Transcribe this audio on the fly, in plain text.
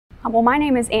Well, my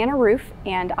name is Anna Roof,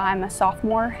 and I'm a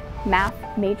sophomore math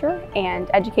major and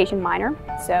education minor,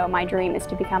 so my dream is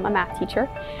to become a math teacher.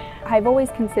 I've always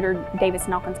considered Davis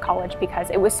Elkins College because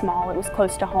it was small, it was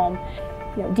close to home.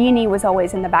 D&E was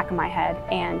always in the back of my head,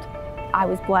 and I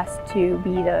was blessed to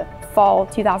be the fall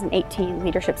 2018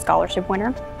 Leadership Scholarship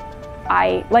winner.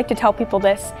 I like to tell people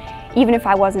this, even if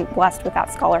I wasn't blessed with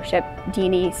that scholarship,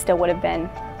 D&E still would have been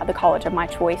the college of my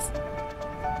choice.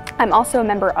 I'm also a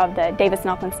member of the Davis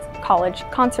Elkins College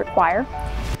concert choir.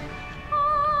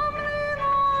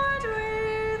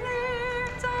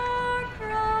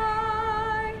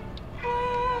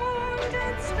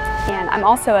 And I'm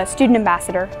also a student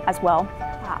ambassador as well.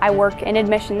 I work in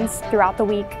admissions throughout the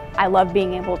week. I love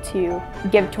being able to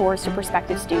give tours to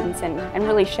prospective students and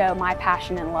really show my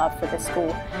passion and love for this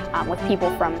school with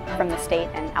people from the state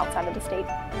and outside of the state.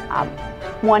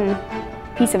 One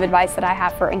piece of advice that I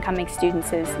have for incoming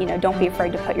students is, don't be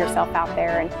afraid to put yourself out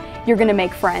there, and you're going to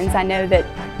make friends. I know that,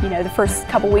 the first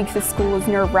couple weeks of school is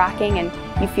nerve-wracking and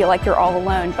you feel like you're all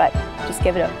alone, but just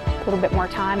give it a little bit more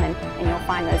time and you'll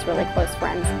find those really close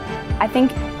friends. I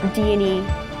think D&E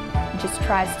just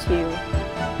tries to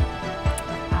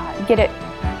get it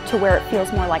to where it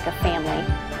feels more like a family.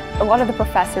 A lot of the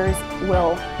professors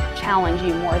will challenge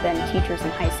you more than teachers in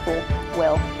high school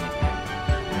will.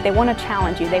 They want to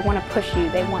challenge you, they want to push you,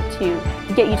 they want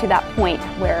to get you to that point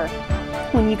where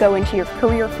when you go into your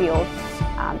career field,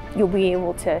 you'll be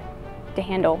able to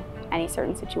handle any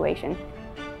certain situation.